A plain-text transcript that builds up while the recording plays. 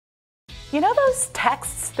You know those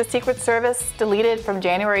texts the Secret Service deleted from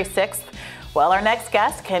January 6th? Well, our next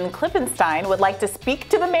guest, Ken Klippenstein, would like to speak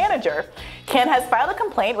to the manager. Ken has filed a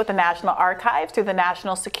complaint with the National Archives through the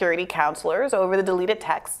National Security Counselors over the deleted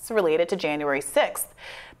texts related to January 6th.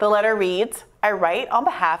 The letter reads, "I write on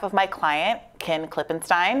behalf of my client, Ken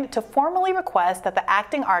Klippenstein, to formally request that the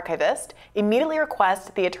acting archivist immediately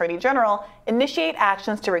request the Attorney General initiate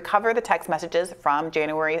actions to recover the text messages from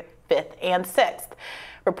January 5th and 6th.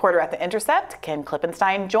 Reporter at the Intercept, Ken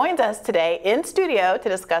Klippenstein, joins us today in studio to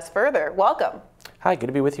discuss further. Welcome. Hi, good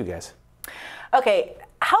to be with you guys. Okay,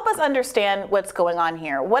 help us understand what's going on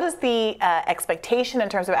here. What is the expectation in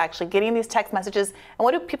terms of actually getting these text messages, and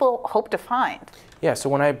what do people hope to find? Yeah, so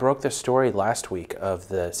when I broke the story last week of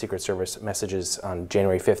the Secret Service messages on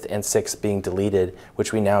January 5th and 6th being deleted,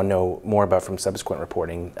 which we now know more about from subsequent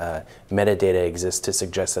reporting, metadata exists to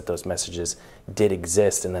suggest that those messages did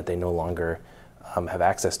exist and that they no longer have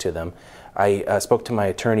access to them. I spoke to my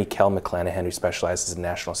attorney, Kel McClanahan, who specializes in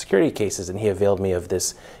national security cases, and he availed me of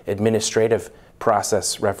this administrative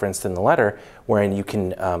process referenced in the letter, wherein you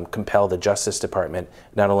can compel the Justice Department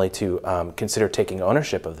not only to consider taking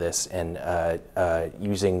ownership of this and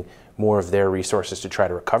using more of their resources to try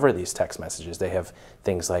to recover these text messages. They have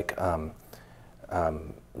things like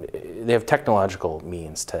they have technological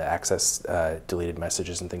means to access deleted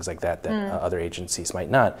messages and things like that that other agencies might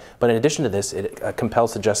not. But in addition to this, it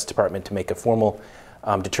compels the Justice Department to make a formal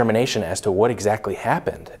determination as to what exactly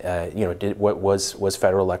happened. Was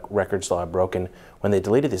federal records law broken when they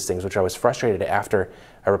deleted these things, which I was frustrated after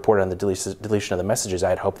I reported on the deletion of the messages. I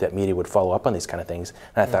had hoped that media would follow up on these kind of things.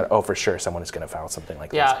 And I thought, oh, for sure, someone is going to file something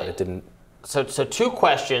like this, but it didn't. So two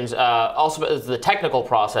questions. Also, the technical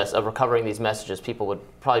process of recovering these messages, people would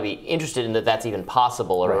probably be interested in that that's even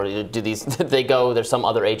possible, or do these? They go? There's some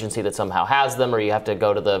other agency that somehow has them, or you have to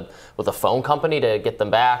go to with a phone company to get them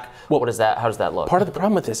back. Well, what is that? How does that look? Part of the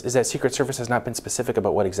problem with this is that Secret Service has not been specific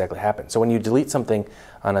about what exactly happened. So when you delete something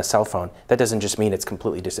on a cell phone, that doesn't just mean it's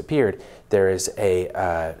completely disappeared. There's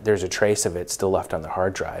a trace of it still left on the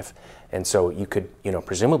hard drive. And so you could,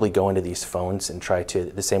 presumably go into these phones and try to,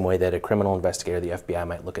 the same way that a criminal investigator, the FBI,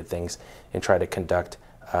 might look at things and try to conduct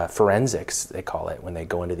forensics, they call it, when they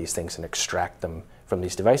go into these things and extract them from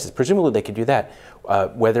these devices. Presumably they could do that.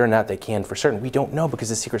 Whether or not they can for certain, we don't know, because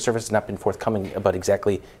the Secret Service has not been forthcoming about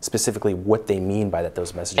exactly, specifically what they mean by that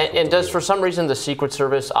those messages. And does, for some reason, the Secret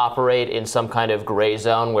Service operate in some kind of gray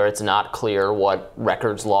zone where it's not clear what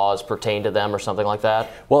records laws pertain to them or something like that?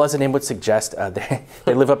 Well, as the name would suggest,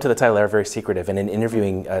 they live up to the title. They're very secretive. And in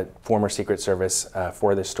interviewing former Secret Service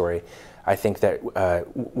for this story, I think that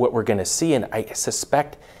what we're going to see, and I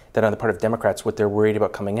suspect that on the part of Democrats, what they're worried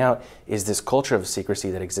about coming out is this culture of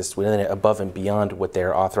secrecy that exists within it, above and beyond what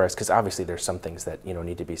they're authorized. Because obviously there's some things that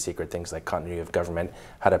need to be secret, things like continuity of government,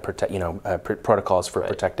 how to protect, protocols for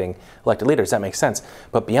protecting elected leaders. That makes sense.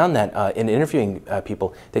 But beyond that, in interviewing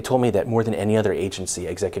people, they told me that more than any other agency,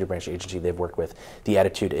 executive branch agency they've worked with, the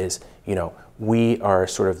attitude is, we are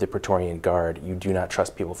sort of the Praetorian Guard. You do not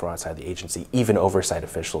trust people from outside the agency, even oversight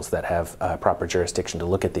officials that have proper jurisdiction to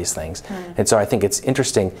look at these things. And so I think it's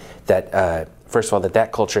interesting that, first of all,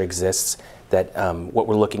 that culture exists, that what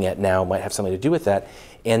we're looking at now might have something to do with that,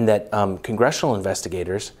 and that congressional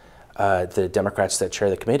investigators, the Democrats that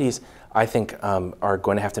chair the committees, I think are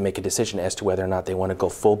going to have to make a decision as to whether or not they want to go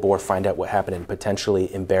full bore, find out what happened, and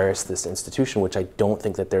potentially embarrass this institution, which I don't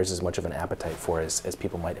think that there's as much of an appetite for as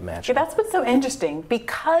people might imagine. Yeah, that's what's so interesting.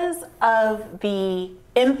 Because of the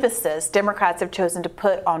emphasis Democrats have chosen to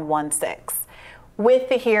put on 1/6, with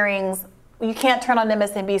the hearings, you can't turn on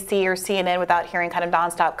MSNBC or CNN without hearing kind of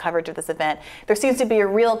nonstop coverage of this event. There seems to be a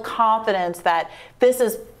real confidence that this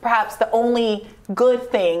is perhaps the only good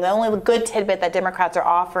thing, the only good tidbit that Democrats are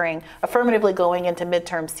offering affirmatively going into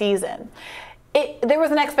midterm season. There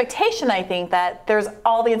was an expectation, I think, that there's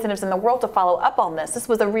all the incentives in the world to follow up on this. This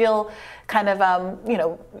was a real kind of,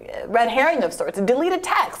 red herring of sorts. A deleted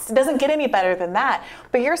text. It doesn't get any better than that.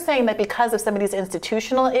 But you're saying that because of some of these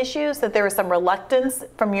institutional issues, that there was some reluctance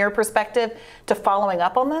from your perspective to following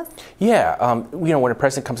up on this? Yeah. When a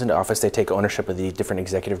president comes into office, they take ownership of the different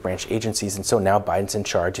executive branch agencies. And so now Biden's in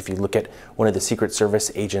charge. If you look at one of the Secret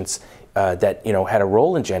Service agents that had a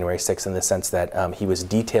role in January 6th, in the sense that he was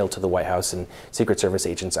detailed to the White House, and Secret Service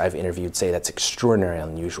agents I've interviewed say that's extraordinarily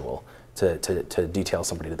unusual to detail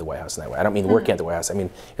somebody to the White House in that way. I don't mean working at the White House. I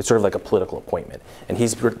mean, it's sort of like a political appointment. And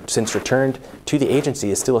he's since returned to the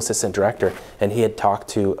agency, is still assistant director, and he had talked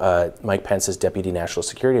to Mike Pence's deputy national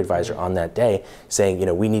security advisor on that day, saying,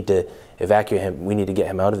 we need to evacuate him. We need to get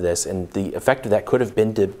him out of this. And the effect of that could have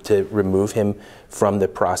been to remove him from the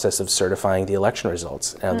process of certifying the election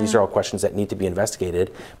results. Now, these are all questions that need to be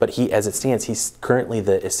investigated. But he, as it stands, he's currently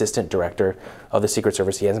the assistant director of the Secret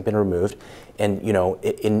Service. He hasn't been removed. And, you know,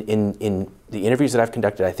 in the interviews that I've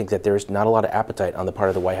conducted, I think that there's not a lot of appetite on the part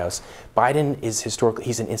of the White House. Biden is historically,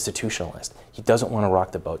 he's an institutionalist. He doesn't want to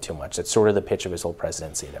rock the boat too much. That's sort of the pitch of his whole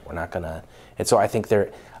presidency, that we're not going to. And so I think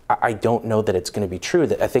I don't know that it's going to be true.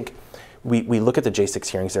 That I think we look at the J6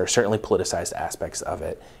 hearings, there are certainly politicized aspects of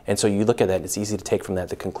it. And so you look at that, and it's easy to take from that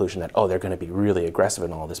the conclusion that, oh, they're going to be really aggressive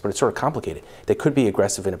in all this. But it's sort of complicated. They could be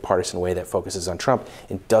aggressive in a partisan way that focuses on Trump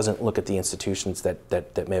and doesn't look at the institutions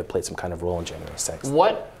that may have played some kind of role in January 6th.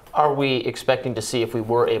 What are we expecting to see if we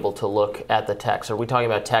were able to look at the text? Are we talking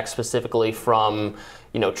about text specifically from,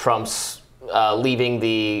 you know, Trump's leaving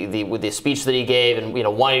with the speech that he gave, and, you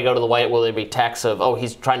know, wanting to go to the White House? Will there be texts of, oh,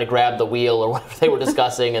 he's trying to grab the wheel, or whatever they were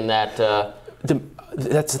discussing, and that?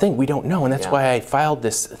 That's the thing, we don't know, and that's why I filed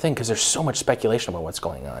this thing, because there's so much speculation about what's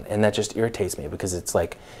going on, and that just irritates me, because it's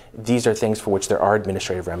like, these are things for which there are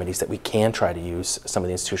administrative remedies that we can try to use some of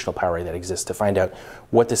the institutional power that exists to find out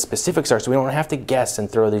what the specifics are, so we don't have to guess and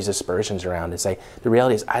throw these aspersions around and say, the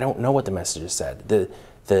reality is, I don't know what the messages said. The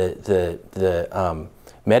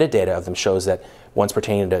metadata of them shows that ones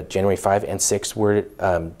pertaining to January 5 and 6 were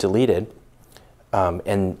deleted.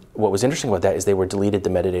 And what was interesting about that is they were deleted, the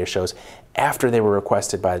metadata shows, after they were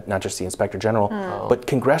requested by not just the Inspector General, but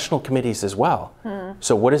congressional committees as well.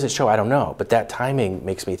 So what does it show? I don't know. But that timing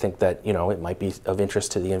makes me think that, you know, it might be of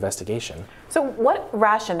interest to the investigation. So what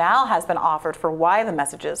rationale has been offered for why the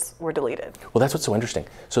messages were deleted? Well, that's what's so interesting.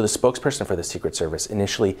 So the spokesperson for the Secret Service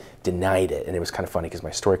initially denied it. And it was kind of funny because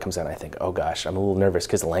my story comes out and I think, oh gosh, I'm a little nervous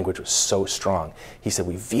because the language was so strong. He said,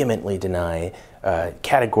 we vehemently deny,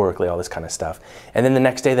 categorically, all this kind of stuff. And then the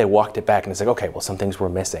next day they walked it back and it's like, okay, well, some things were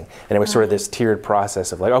missing. And it was sort of this tiered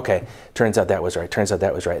process of like, okay, turns out that was right, turns out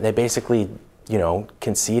that was right. And they basically, you know,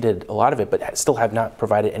 conceded a lot of it, but still have not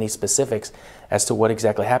provided any specifics as to what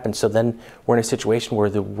exactly happened. So then we're in a situation where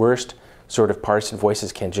the worst sort of partisan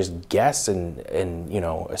voices can just guess and you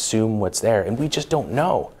know, assume what's there. And we just don't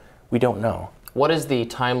know. We don't know. What is the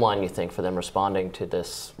timeline, you think, for them responding to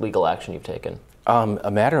this legal action you've taken?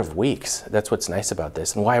 A matter of weeks. That's what's nice about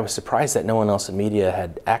this, and why I was surprised that no one else in media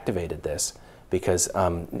had activated this, because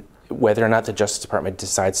whether or not the Justice Department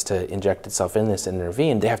decides to inject itself in this and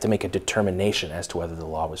intervene, they have to make a determination as to whether the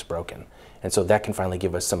law was broken. And so that can finally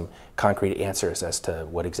give us some concrete answers as to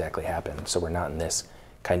what exactly happened. So we're not in this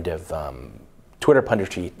kind of Twitter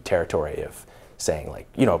punditry territory of saying, like,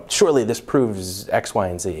 you know, surely this proves X, Y,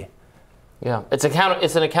 and Z. Yeah, it's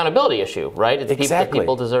an accountability issue, right? It's exactly.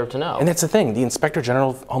 People deserve to know. And that's the thing. The Inspector General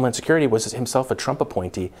of Homeland Security was himself a Trump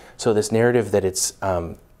appointee. So this narrative that it's,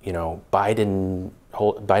 you know, Biden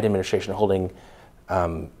administration holding,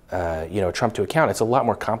 you know, Trump to account, it's a lot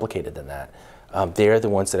more complicated than that. They're the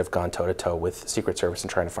ones that have gone toe-to-toe with the Secret Service and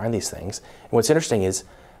trying to find these things. And what's interesting is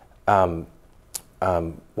when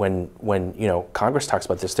you know, Congress talks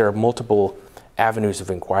about this, there are multiple avenues of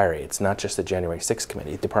inquiry. It's not just the January 6th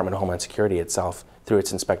committee. The Department of Homeland Security itself, through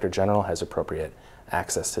its Inspector General, has appropriate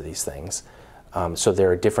access to these things. So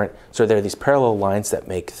there are these parallel lines that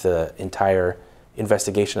make the entire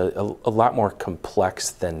investigation a lot more complex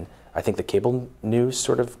than I think the cable news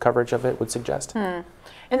sort of coverage of it would suggest. And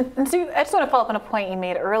so I just want to follow up on a point you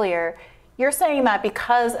made earlier. You're saying that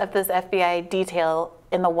because of this FBI detail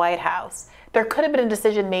in the White House, there could have been a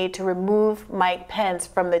decision made to remove Mike Pence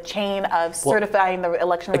from the chain of certifying the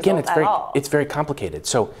election results at all. It's very complicated.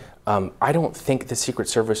 So I don't think the Secret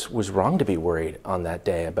Service was wrong to be worried on that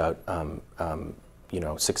day about you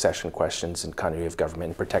know, succession questions and continuity of government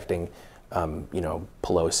and protecting you know,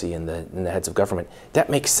 Pelosi and the heads of government. That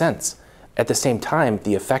makes sense. At the same time,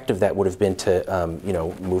 the effect of that would have been to you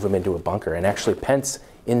know, move him into a bunker. And actually, Pence,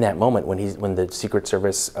 in that moment, when the Secret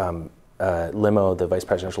Service limo, the vice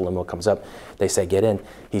presidential limo comes up, they say, get in.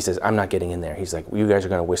 He says, I'm not getting in there. He's like, you guys are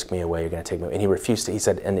going to whisk me away. You're going to take me away. And he refused to. He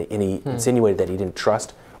said, and he insinuated that he didn't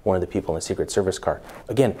trust one of the people in the Secret Service car.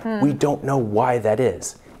 Again, we don't know why that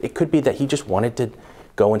is. It could be that he just wanted to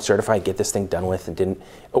go and certify, get this thing done with, and didn't.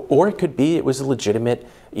 Or it could be it was a legitimate,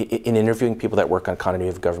 in interviewing people that work on continuity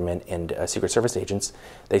of government and Secret Service agents,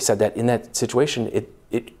 they said that in that situation,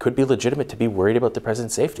 it could be legitimate to be worried about the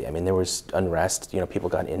president's safety. I mean, there was unrest, you know, people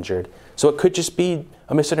got injured. So it could just be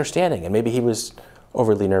a misunderstanding, and maybe he was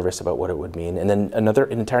overly nervous about what it would mean. And then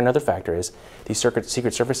another factor is these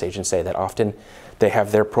Secret Service agents say that often they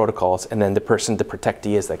have their protocols, and then the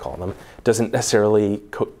protectee, as they call them, doesn't necessarily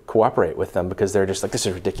cooperate with them because they're just like, this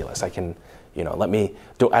is ridiculous. I can, I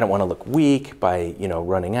don't want to look weak by,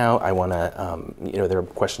 running out. I want to, there are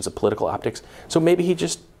questions of political optics. So maybe he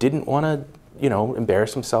just didn't want to,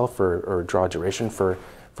 embarrass himself or draw duration for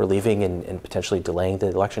leaving and potentially delaying the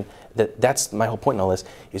election. That's my whole point in all this,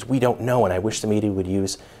 is we don't know, and I wish the media would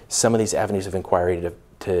use some of these avenues of inquiry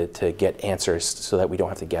to get answers so that we don't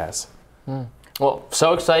have to guess. Well,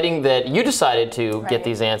 so exciting that you decided to get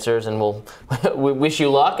these answers, and we wish you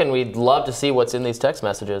luck, and we'd love to see what's in these text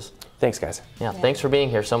messages. Thanks, guys. Yeah, thanks for being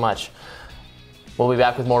here so much. We'll be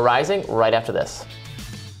back with more Rising right after this.